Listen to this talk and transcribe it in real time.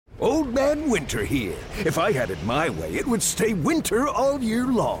Old Man Winter here. If I had it my way, it would stay winter all year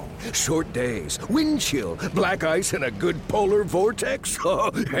long. Short days, wind chill, black ice, and a good polar vortex.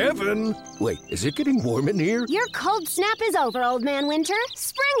 Oh, heaven! Wait, is it getting warm in here? Your cold snap is over, Old Man Winter.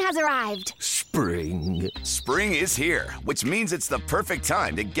 Spring has arrived. Spring. Spring is here, which means it's the perfect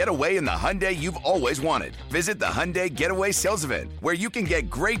time to get away in the Hyundai you've always wanted. Visit the Hyundai Getaway Sales Event, where you can get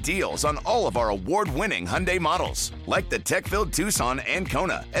great deals on all of our award-winning Hyundai models, like the tech-filled Tucson and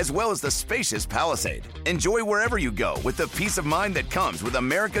Kona, as well as the spacious Palisade. Enjoy wherever you go with the peace of mind that comes with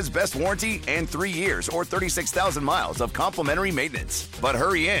America's best warranty and 3 years or 36,000 miles of complimentary maintenance. But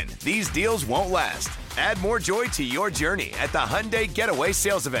hurry in, these deals won't last. Add more joy to your journey at the Hyundai Getaway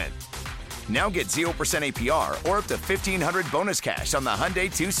Sales Event. Now get 0% APR or up to $1,500 bonus cash on the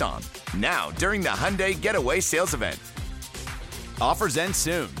Hyundai Tucson. Now, during the Hyundai Getaway Sales Event. Offers end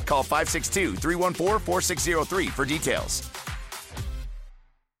soon. Call 562-314-4603 for details.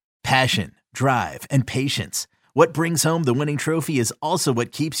 Passion, drive, and patience. What brings home the winning trophy is also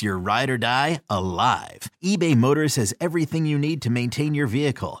what keeps your ride or die alive. eBay Motors has everything you need to maintain your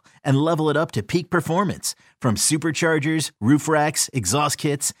vehicle and level it up to peak performance, from superchargers, roof racks, exhaust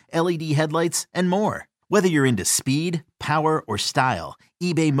kits, LED headlights, and more. Whether you're into speed, power, or style,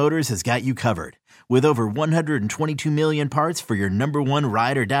 eBay Motors has got you covered. With over 122 million parts for your number one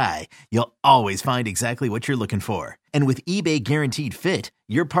ride or die, you'll always find exactly what you're looking for. And with eBay Guaranteed Fit,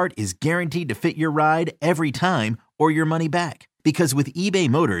 your part is guaranteed to fit your ride every time or your money back. Because with eBay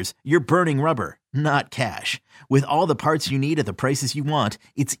Motors, you're burning rubber, not cash. With all the parts you need at the prices you want,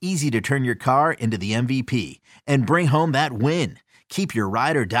 it's easy to turn your car into the MVP and bring home that win. Keep your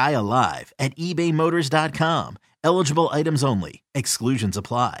ride or die alive at ebaymotors.com. Eligible items only. Exclusions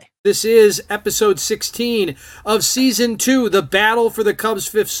apply. This is episode 16 of season 2. The battle for the Cubs'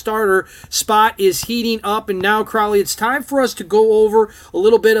 5th starter spot is heating up. And now, Crowley, it's time for us to go over a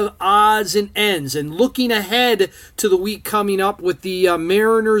little bit of odds and ends. And looking ahead to the week coming up with the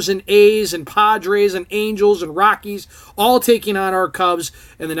Mariners and A's and Padres and Angels and Rockies all taking on our Cubs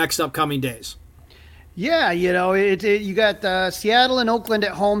in the next upcoming days. Yeah, you got Seattle and Oakland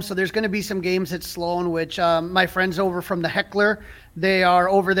at home, so there's going to be some games at Sloan, which my friends over from the Heckler, they are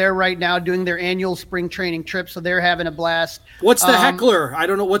over there right now doing their annual spring training trip, so they're having a blast. What's the Heckler? I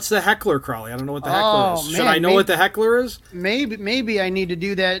don't know. What's the Heckler, Crowley? I don't know what the Heckler is. Should I know what the Heckler is? Maybe I need to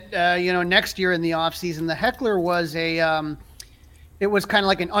do that, next year in the offseason. The Heckler was it was kind of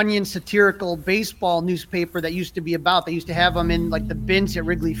like an Onion satirical baseball newspaper that used to be about. They used to have them in like the bins at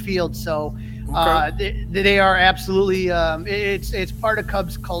Wrigley Field. So they are absolutely it's part of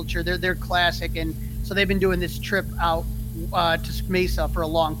Cubs culture. They're classic, and so they've been doing this trip out to Mesa for a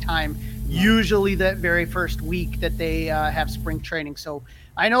long time. Usually that very first week that they have spring training. So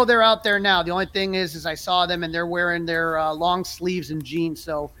I know they're out there now. The only thing is I saw them and they're wearing their long sleeves and jeans.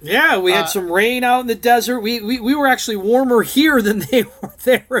 So yeah, we had some rain out in the desert. We were actually warmer here than they were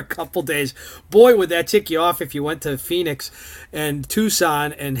there a couple days. Boy, would that tick you off if you went to Phoenix and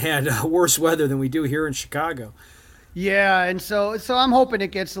Tucson and had worse weather than we do here in Chicago. Yeah, and so I'm hoping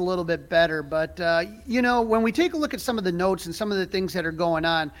it gets a little bit better. But, when we take a look at some of the notes and some of the things that are going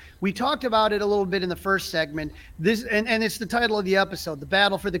on, we talked about it a little bit in the first segment. And it's the title of the episode, The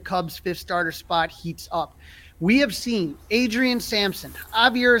Battle for the Cubs' 5th starter spot heats up. We have seen Adrian Sampson,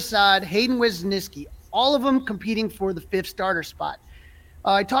 Javier Assad, Hayden Wesneski, all of them competing for the 5th starter spot.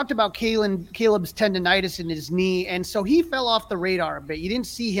 I talked about Caleb's tendonitis in his knee, and so he fell off the radar a bit. You didn't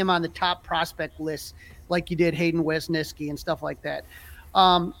see him on the top prospect list like you did Hayden Wesneski and stuff like that.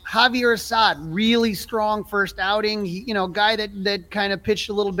 Javier Assad, really strong first outing. He, guy that kind of pitched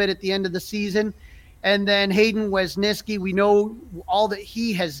a little bit at the end of the season. And then Hayden Wesneski, we know all that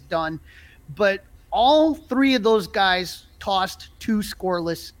he has done. But all three of those guys tossed 2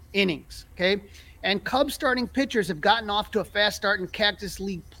 scoreless innings, okay? And Cubs starting pitchers have gotten off to a fast start in Cactus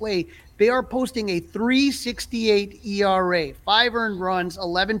League play. They are posting a 3.68 ERA, 5 earned runs,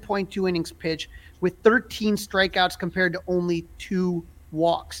 11.2 innings pitched, with 13 strikeouts compared to only 2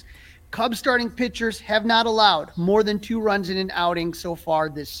 walks. Cubs starting pitchers have not allowed more than 2 runs in an outing so far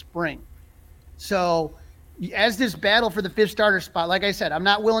this spring. So as this battle for the 5th starter spot, like I said, I'm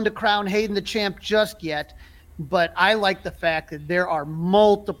not willing to crown Hayden the champ just yet, but I like the fact that there are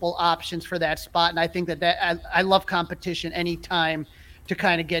multiple options for that spot. And I think that I love competition anytime to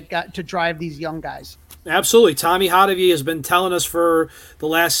kind of to drive these young guys. Absolutely. Tommy Hotovy has been telling us for the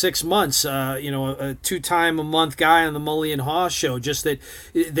last 6 months, a 2-time-a-month guy on the Mully and Haw show, just that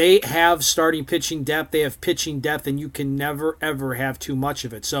they have starting pitching depth, they have pitching depth, and you can never, ever have too much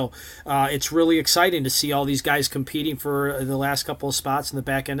of it. So it's really exciting to see all these guys competing for the last couple of spots in the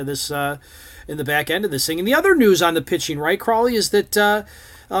back end of this thing. And the other news on the pitching, right, Crawley, is that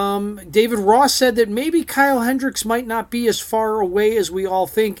David Ross said that maybe Kyle Hendricks might not be as far away as we all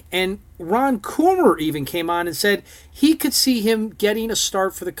think. And Ron Coomer even came on and said he could see him getting a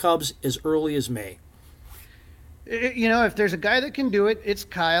start for the Cubs as early as May. If there's a guy that can do it, it's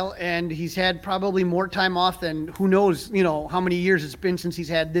Kyle, and he's had probably more time off than who knows, how many years it's been since he's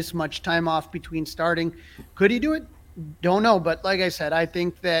had this much time off between starting. Could he do it? Don't know. But like I said, I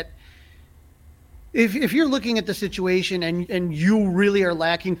think that if you're looking at the situation and you really are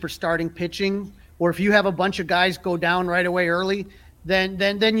lacking for starting pitching, or if you have a bunch of guys go down right away early,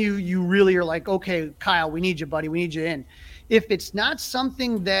 then you really are like, okay, Kyle, we need you, buddy. We need you in. If it's not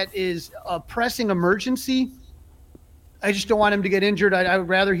something that is a pressing emergency, I just don't want him to get injured. I would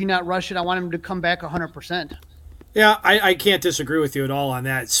rather he not rush it. I want him to come back 100%. Yeah, I can't disagree with you at all on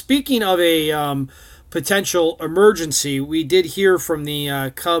that. Speaking of a potential emergency, we did hear from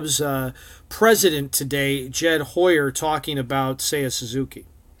the Cubs president today, Jed Hoyer, talking about Seiya Suzuki.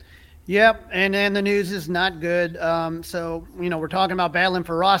 Yep, and the news is not good. So, we're talking about battling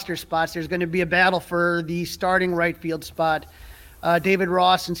for roster spots. There's going to be a battle for the starting right field spot. David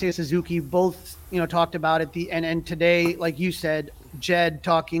Ross and Seiya Suzuki both, talked about it. And today, like you said, Jed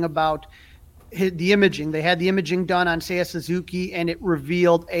talking about the imaging. They had the imaging done on Seiya Suzuki, and it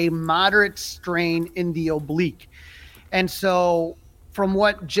revealed a moderate strain in the oblique. And so, from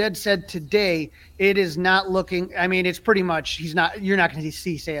what Jed said today, it is not looking. I mean, it's pretty much you're not going to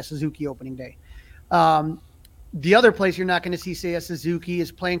see Seiya Suzuki opening day. The other place you're not going to see Seiya Suzuki is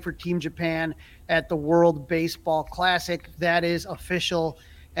playing for Team Japan at the World Baseball Classic. That is official.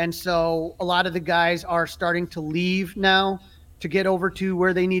 And so a lot of the guys are starting to leave now to get over to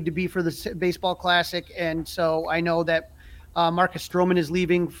where they need to be for the Baseball Classic. And so I know that Marcus Stroman is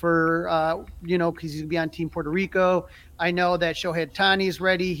leaving for, because he's going to be on Team Puerto Rico. I know that Shohei Ohtani is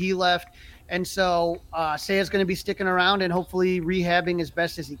ready. He left. And so Seiya's going to be sticking around and hopefully rehabbing as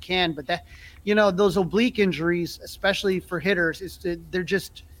best as he can. But that, those oblique injuries, especially for hitters,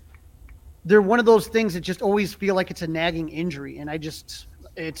 they're one of those things that just always feel like it's a nagging injury. And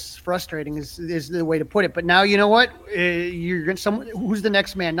it's frustrating is the way to put it. But now, you know what? Who's the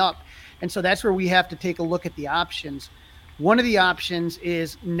next man up? And so that's where we have to take a look at the options. One of the options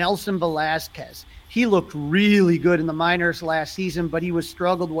is Nelson Velasquez. He looked really good in the minors last season, but he was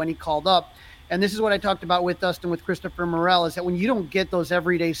struggled when he called up. And this is what I talked about with Dustin, with Christopher Morel, is that when you don't get those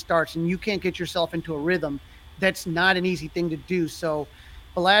everyday starts and you can't get yourself into a rhythm, that's not an easy thing to do. So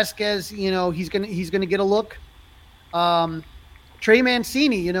Velasquez, he's gonna get a look. Trey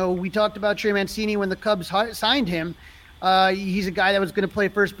Mancini, we talked about Trey Mancini when the Cubs signed him. He's a guy that was going to play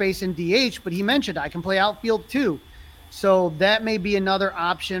first base and DH, but he mentioned I can play outfield too. So that may be another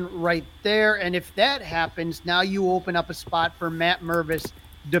option right there. And if that happens, now you open up a spot for Matt Mervis,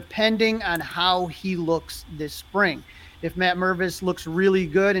 depending on how he looks this spring. If Matt Mervis looks really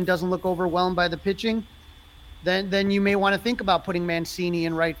good and doesn't look overwhelmed by the pitching, then you may want to think about putting Mancini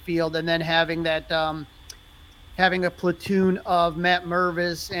in right field and then having that having a platoon of Matt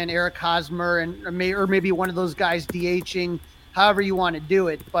Mervis and Eric Hosmer or maybe one of those guys DHing, however you want to do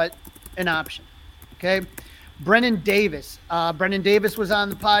it, but an option. Okay. Brennan Davis. Brennan Davis was on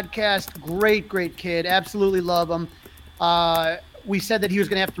the podcast. Great kid. Absolutely love him. We said that he was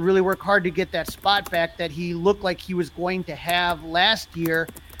going to have to really work hard to get that spot back that he looked like he was going to have last year.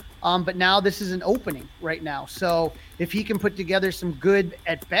 But now this is an opening right now. So if he can put together some good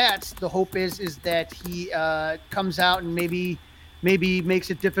at-bats, the hope is that he comes out and maybe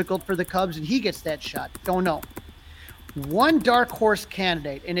makes it difficult for the Cubs and he gets that shot. Don't know. One dark horse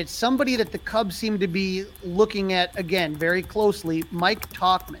candidate, and it's somebody that the Cubs seem to be looking at, again, very closely, Mike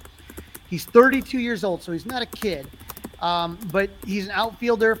Tauchman. He's 32 years old, so he's not a kid. But he's an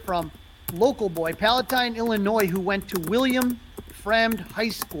outfielder from local boy, Palatine, Illinois, who went to William Fremd High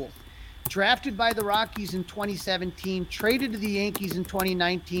School. Drafted by the Rockies in 2017, traded to the Yankees in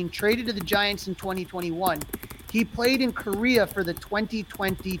 2019, traded to the Giants in 2021. He played in Korea for the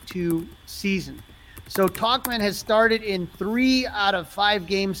 2022 season. So Tauchman has started in 3 out of 5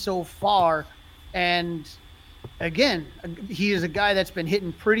 games so far. And again, he is a guy that's been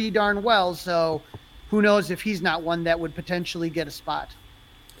hitting pretty darn well. So who knows if he's not one that would potentially get a spot.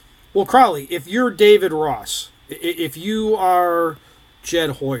 Well, Crowley, if you're David Ross, if you are Jed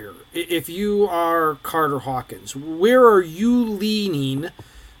Hoyer, if you are Carter Hawkins, where are you leaning?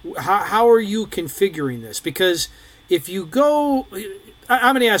 How are you configuring this? Because if you go,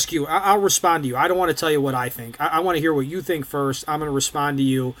 I'm going to ask you, I'll respond to you. I don't want to tell you what I think. I want to hear what you think first. I'm going to respond to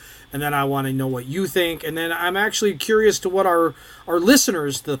you, and then I want to know what you think. And then I'm actually curious to what our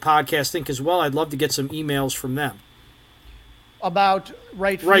listeners to the podcast think as well. I'd love to get some emails from them. About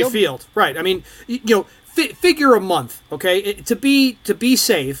right field? Right field, right. I mean, figure a month, okay? To be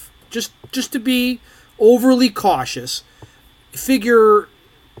safe, just to be overly cautious, figure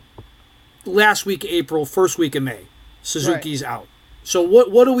last week of April, first week of May. Suzuki's out. So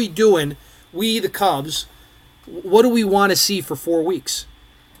what are we doing? We, the Cubs, what do we want to see for 4 weeks?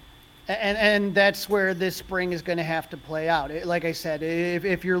 And that's where this spring is going to have to play out. Like I said,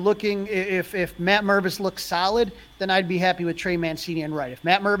 if you're looking, if Matt Mervis looks solid, then I'd be happy with Trey Mancini and Wright. If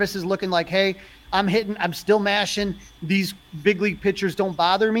Matt Mervis is looking like, hey, I'm still mashing, these big league pitchers don't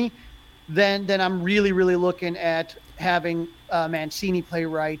bother me, then I'm really, really looking at having Mancini play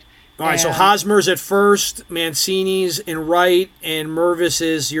right. All right, so Hosmer's at first, Mancini's in right, and Mervis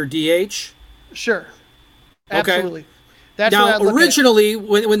is your DH? Sure. Absolutely. Okay. That's now, what originally,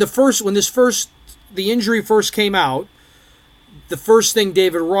 when the injury first came out, the first thing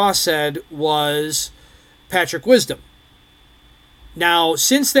David Ross said was Patrick Wisdom. Now,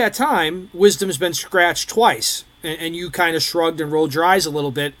 since that time, Wisdom's been scratched twice, and you kind of shrugged and rolled your eyes a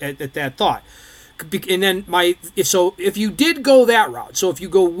little bit at that thought. And then if you did go that route, so if you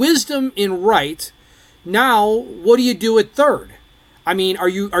go Wisdom in right, now what do you do at third? I mean, are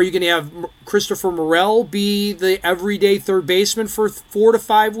you going to have Christopher Morel be the everyday third baseman for 4 to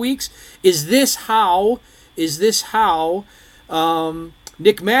 5 weeks? Is this how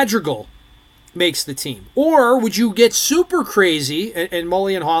Nick Madrigal makes the team? Or would you get super crazy? And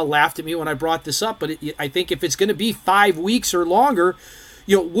Mully and Hall laughed at me when I brought this up, but I think if it's going to be 5 weeks or longer,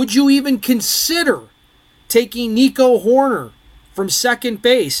 would you even consider taking Nico Horner from second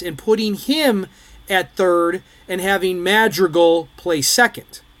base and putting him at third and having Madrigal play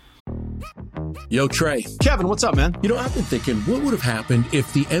second? Yo, Trey. Kevin, what's up, man? I've been thinking, what would have happened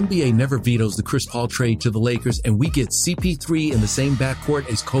if the NBA never vetoes the Chris Paul trade to the Lakers and we get CP3 in the same backcourt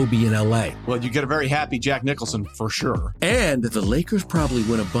as Kobe in LA? Well, you get a very happy Jack Nicholson, for sure. And the Lakers probably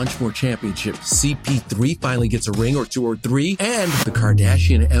win a bunch more championships. CP3 finally gets a ring or 2 or 3, and the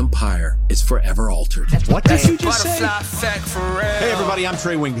Kardashian empire is forever altered. What did you just say? Hey, everybody, I'm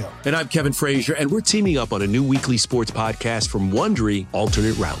Trey Wingo. And I'm Kevin Frazier, and we're teaming up on a new weekly sports podcast from Wondery,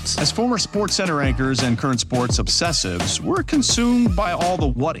 Alternate Routes. As former Sports Center anchors and current sports obsessives, we're consumed by all the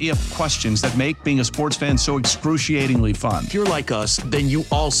what-if questions that make being a sports fan so excruciatingly fun. If you're like us, then you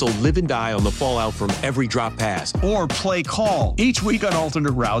also live and die on the fallout from every drop pass. Or play call. Each week on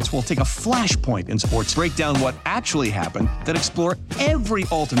Alternate Routes, we'll take a flashpoint in sports, break down what actually happened, then explore every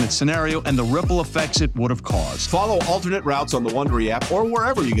alternate scenario and the ripple effects it would have caused. Follow Alternate Routes on the Wondery app or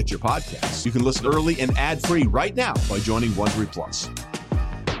wherever you get your podcasts. You can listen early and ad-free right now by joining Wondery Plus.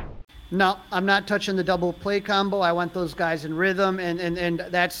 No, I'm not touching the double play combo. I want those guys in rhythm, and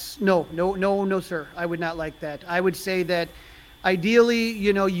that's no, sir. I would not like that. I would say that ideally,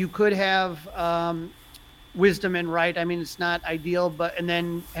 you could have Wisdom and right. I mean, it's not ideal, and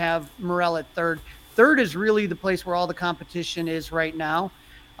then have Morel at third. Third is really the place where all the competition is right now.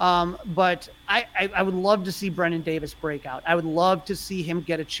 But I would love to see Brennan Davis break out. I would love to see him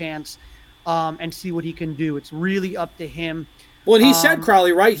get a chance and see what he can do. It's really up to him. Well, he said,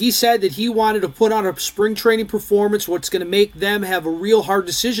 Crowley, right? He said that he wanted to put on a spring training performance, what's going to make them have a real hard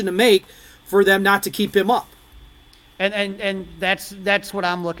decision to make for them not to keep him up. And that's what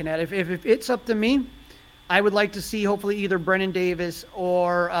I'm looking at. If it's up to me, I would like to see hopefully either Brennan Davis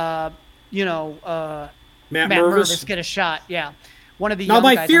or Matt Mervis get a shot. Yeah, one of the young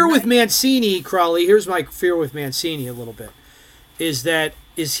guys. Now, my fear with Mancini, Crowley, here's my fear with Mancini a little bit,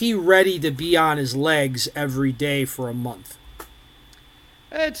 is he ready to be on his legs every day for a month?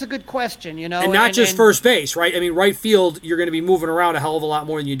 It's a good question, And not just first base, right? I mean, right field, you're going to be moving around a hell of a lot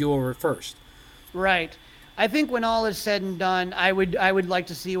more than you do over at first. Right. I think when all is said and done, I would like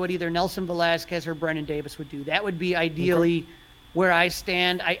to see what either Nelson Velasquez or Brennan Davis would do. That would be ideally where I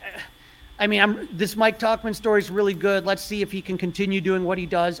stand. I mean, this Mike Tauchman story is really good. Let's see if he can continue doing what he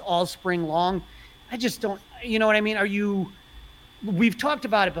does all spring long. I just don't, you know what I mean? We've talked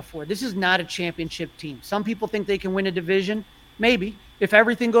about it before. This is not a championship team. Some people think they can win a division. Maybe. If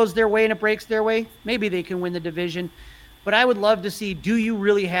everything goes their way and it breaks their way, maybe they can win the division. But I would love to see, do you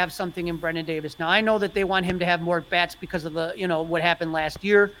really have something in Brennan Davis? Now, I know that they want him to have more at-bats because of what happened last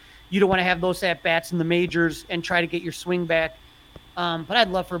year. You don't want to have those at-bats in the majors and try to get your swing back. But I'd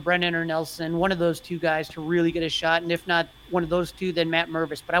love for Brennan or Nelson, one of those two guys, to really get a shot. And if not one of those two, then Matt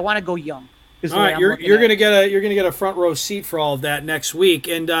Mervis. But I want to go young. All right, you're gonna get a front row seat for all of that next week.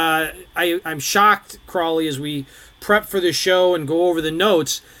 And I'm shocked, Crawley, as we prep for the show and go over the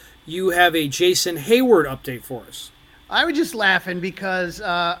notes, you have a Jason Hayward update for us. I was just laughing because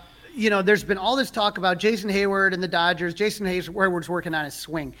there's been all this talk about Jason Hayward and the Dodgers. Jason Hayward's working on his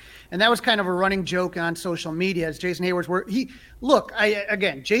swing. And that was kind of a running joke on social media as Jason Hayward's work.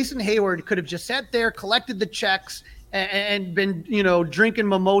 Jason Hayward could have just sat there, collected the checks, and been, drinking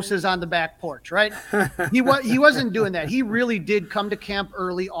mimosas on the back porch, right? He wasn't doing that. He really did come to camp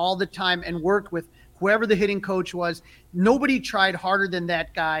early all the time and work with whoever the hitting coach was. Nobody tried harder than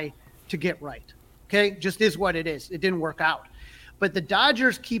that guy to get right. Okay, just is what it is. It didn't work out. But the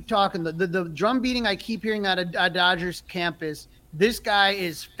Dodgers keep talking. The drum beating I keep hearing out of Dodgers camp is this guy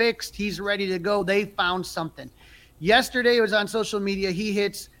is fixed. He's ready to go. They found something. Yesterday it was on social media. He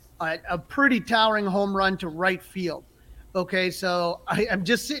hits a pretty towering home run to right field. Okay, so I'm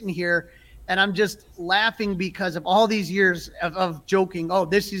just sitting here and I'm just laughing because of all these years of joking. Oh,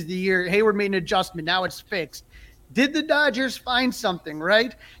 this is the year Hayward made an adjustment. Now it's fixed. Did the Dodgers find something,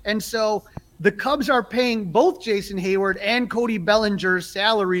 right? And so the Cubs are paying both Jason Hayward and Cody Bellinger's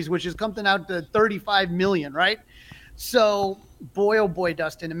salaries, which is coming out to $35 million, right? So, boy, oh boy,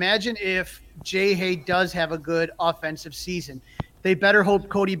 Dustin, imagine if J-Hay does have a good offensive season. They better hope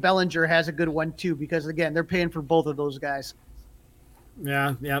Cody Bellinger has a good one too, because again, they're paying for both of those guys.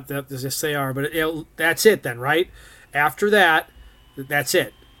 Yeah, yes, they are. But that's it then, right? After that, that's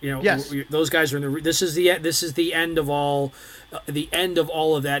it. Yes. Those guys are in the. This is the end of all. The end of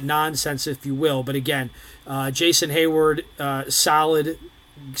all of that nonsense, if you will. But again, Jason Hayward, solid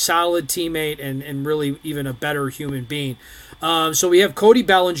teammate and really even a better human being. So we have Cody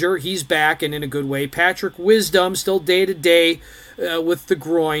Bellinger. He's back and in a good way. Patrick Wisdom still day-to-day with the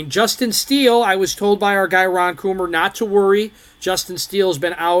groin. Justin Steele, I was told by our guy Ron Coomer not to worry. Justin Steele's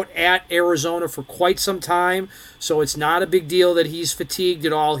been out at Arizona for quite some time, so it's not a big deal that he's fatigued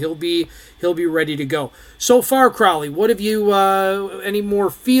at all. He'll be ready to go. So far, Crowley, what have you? Any more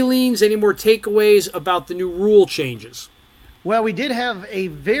feelings? Any more takeaways about the new rule changes? Well, we did have a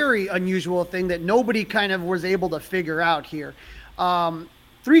very unusual thing that nobody kind of was able to figure out here.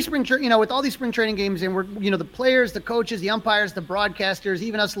 With all these spring training games, and we're, the players, the coaches, the umpires, the broadcasters,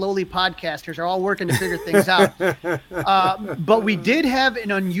 even us lowly podcasters are all working to figure things out. But we did have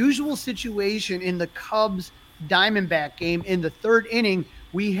an unusual situation in the Cubs Diamondback game. In the third inning,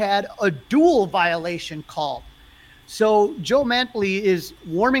 we had a dual violation called. So Joe Mantley is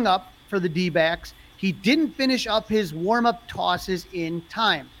warming up for the D-backs. He didn't finish up his warm-up tosses in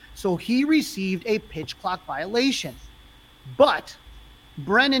time, so he received a pitch clock violation. But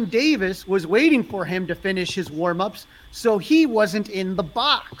Brennan Davis was waiting for him to finish his warm-ups, so he wasn't in the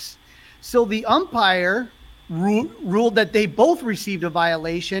box. So the umpire ruled that they both received a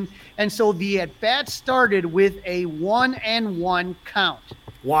violation, and so the at-bat started with a 1-1 count.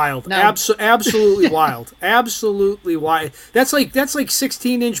 Wild. Now, absolutely wild. Absolutely wild. That's like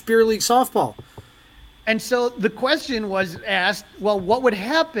 16-inch beer league softball. And so the question was asked, well, what would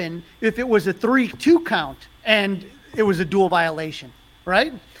happen if it was a 3-2 count and it was a dual violation,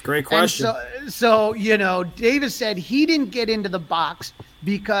 right? Great question. And so Davis said he didn't get into the box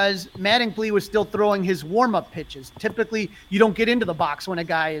because Mattingly was still throwing his warm-up pitches. Typically, you don't get into the box when a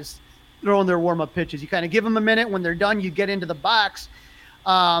guy is throwing their warm-up pitches. You kind of give them a minute. When they're done, you get into the box.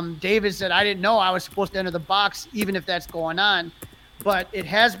 Davis said, I didn't know I was supposed to enter the box, even if that's going on. But it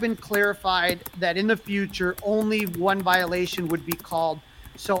has been clarified that in the future, only one violation would be called.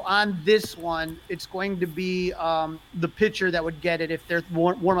 So on this one, it's going to be the pitcher that would get it if their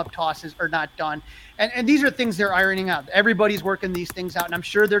warm-up tosses are not done. And these are things they're ironing out. Everybody's working these things out, and I'm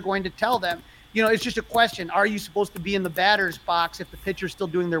sure they're going to tell them, it's just a question. Are you supposed to be in the batter's box if the pitcher's still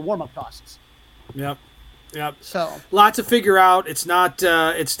doing their warm-up tosses? Yep. So a lot to figure out. It's not.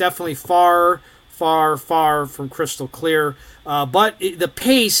 It's definitely far from crystal clear. But the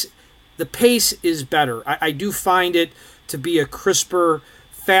pace is better. I do find it to be a crisper,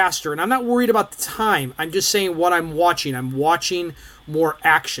 faster. And I'm not worried about the time. I'm just saying what I'm watching. I'm watching more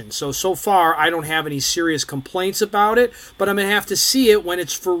action. So far, I don't have any serious complaints about it, but I'm going to have to see it when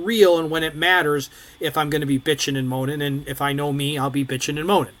it's for real and when it matters if I'm going to be bitching and moaning. And if I know me, I'll be bitching and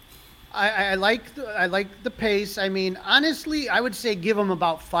moaning. I like the pace. I mean, honestly, I would say give them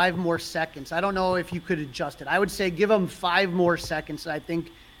about 5 more seconds. I don't know if you could adjust it. I would say give them 5 more seconds. I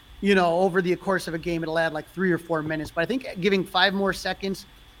think, over the course of a game, it'll add like 3 or 4 minutes. But I think giving 5 more seconds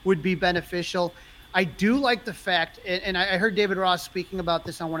would be beneficial. I do like the fact, and I heard David Ross speaking about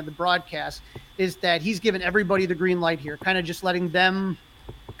this on one of the broadcasts, is that he's given everybody the green light here, kind of just letting them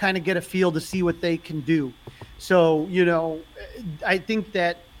kind of get a feel to see what they can do. So, I think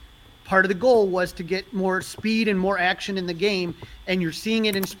that part of the goal was to get more speed and more action in the game, and you're seeing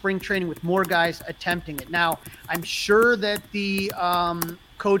it in spring training with more guys attempting it. Now, I'm sure that the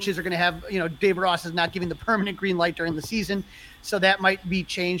coaches are going to have, Dave Ross is not giving the permanent green light during the season, so that might be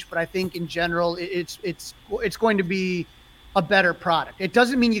changed. But I think in general, it's going to be a better product. It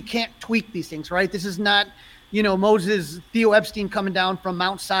doesn't mean you can't tweak these things, right? This is not, Theo Epstein coming down from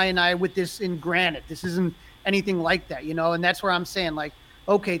Mount Sinai with this in granite. This isn't anything like that, and that's where I'm saying, like,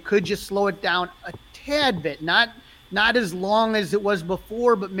 okay, could you slow it down a tad bit? Not as long as it was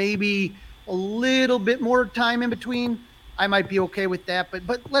before, but maybe a little bit more time in between. I might be okay with that, but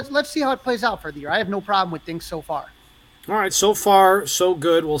let's see how it plays out for the year. I have no problem with things so far. All right, so far so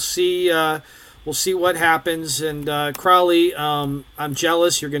good. We'll see what happens. And Crowley, I'm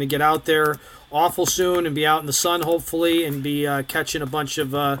jealous. You're going to get out there awful soon and be out in the sun, hopefully, and be catching a bunch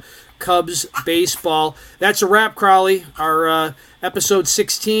of Cubs baseball. That's a wrap, Crowley. Our episode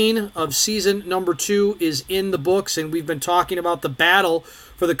 16 of season number 2 is in the books, and we've been talking about the battle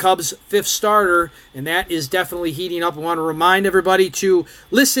for the Cubs' 5th starter, and that is definitely heating up. I want to remind everybody to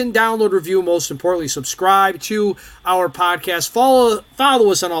listen, download, review, most importantly, subscribe to our podcast. Follow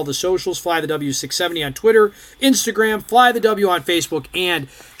us on all the socials, Fly the W670 on Twitter, Instagram, Fly the W on Facebook, and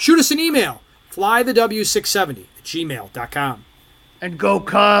shoot us an email, flythew670@gmail.com. And go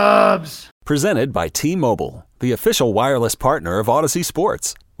Cubs! Presented by T-Mobile, the official wireless partner of Odyssey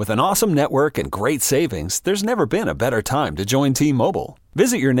Sports. With an awesome network and great savings, there's never been a better time to join T-Mobile.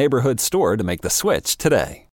 Visit your neighborhood store to make the switch today.